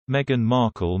Meghan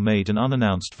Markle made an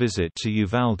unannounced visit to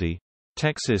Uvalde,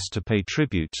 Texas to pay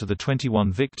tribute to the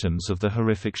 21 victims of the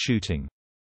horrific shooting.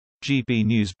 GB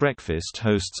News Breakfast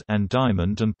hosts Ann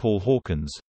Diamond and Paul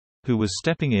Hawkins, who was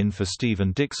stepping in for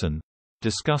Stephen Dixon,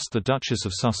 discussed the Duchess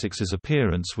of Sussex's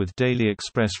appearance with Daily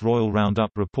Express Royal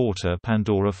Roundup reporter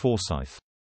Pandora Forsyth.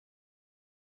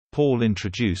 Paul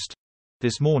introduced,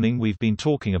 "This morning we've been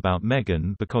talking about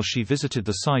Meghan because she visited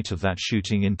the site of that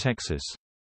shooting in Texas."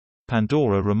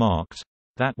 Pandora remarked,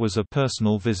 "That was a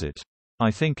personal visit. I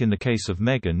think in the case of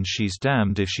Meghan she's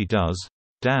damned if she does,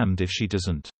 damned if she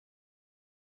doesn't."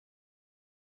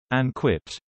 Anne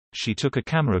quipped, "She took a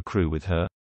camera crew with her,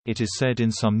 it is said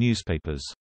in some newspapers.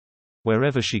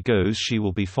 Wherever she goes she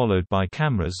will be followed by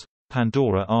cameras,"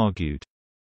 Pandora argued.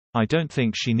 "I don't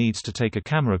think she needs to take a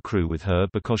camera crew with her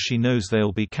because she knows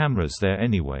there'll be cameras there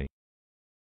anyway."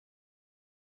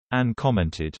 Anne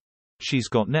commented, "She's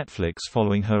got Netflix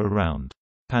following her around."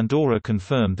 Pandora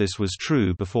confirmed this was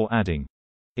true before adding,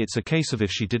 "It's a case of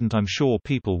if she didn't I'm sure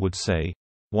people would say,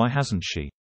 'Why hasn't she?'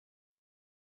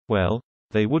 Well,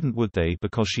 they wouldn't, would they,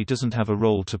 because she doesn't have a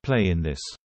role to play in this.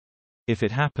 If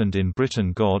it happened in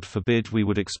Britain, God forbid, we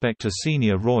would expect a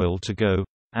senior royal to go,"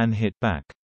 Anne hit back.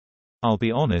 "I'll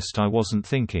be honest, I wasn't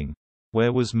thinking,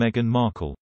 where was Meghan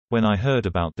Markle when I heard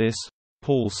about this,"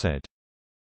 Paul said.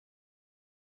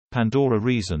 Pandora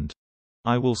reasoned,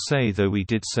 "I will say, though, we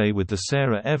did say with the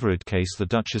Sarah Everard case the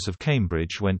Duchess of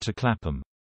Cambridge went to Clapham.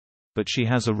 But she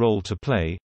has a role to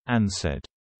play," Anne said.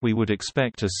 "We would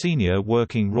expect a senior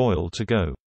working royal to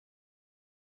go."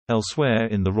 Elsewhere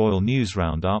in the Royal News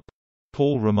Roundup,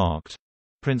 Paul remarked,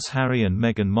 "Prince Harry and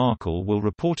Meghan Markle will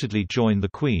reportedly join the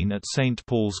Queen at St.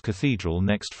 Paul's Cathedral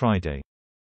next Friday.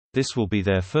 This will be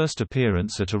their first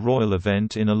appearance at a royal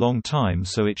event in a long time,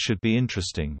 so it should be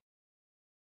interesting."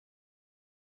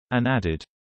 And added,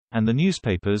 "And the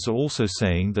newspapers are also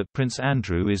saying that Prince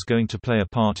Andrew is going to play a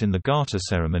part in the Garter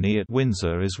ceremony at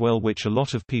Windsor as well, which a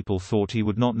lot of people thought he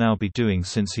would not now be doing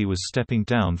since he was stepping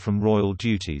down from royal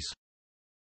duties.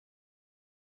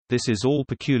 This is all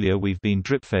peculiar. We've been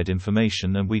drip-fed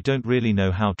information and we don't really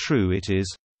know how true it is,"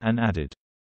 Anne added.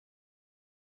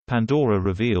 Pandora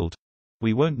revealed,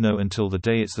 "We won't know until the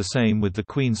day. It's the same with the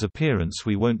Queen's appearance,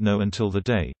 we won't know until the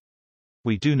day.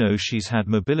 We do know she's had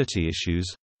mobility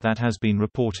issues, that has been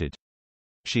reported.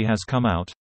 She has come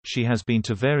out, she has been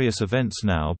to various events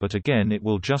now, but again it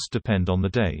will just depend on the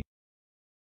day."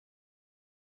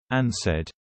 Anne said,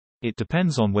 "It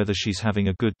depends on whether she's having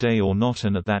a good day or not,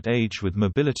 and at that age with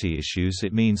mobility issues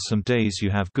it means some days you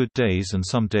have good days and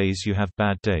some days you have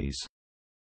bad days.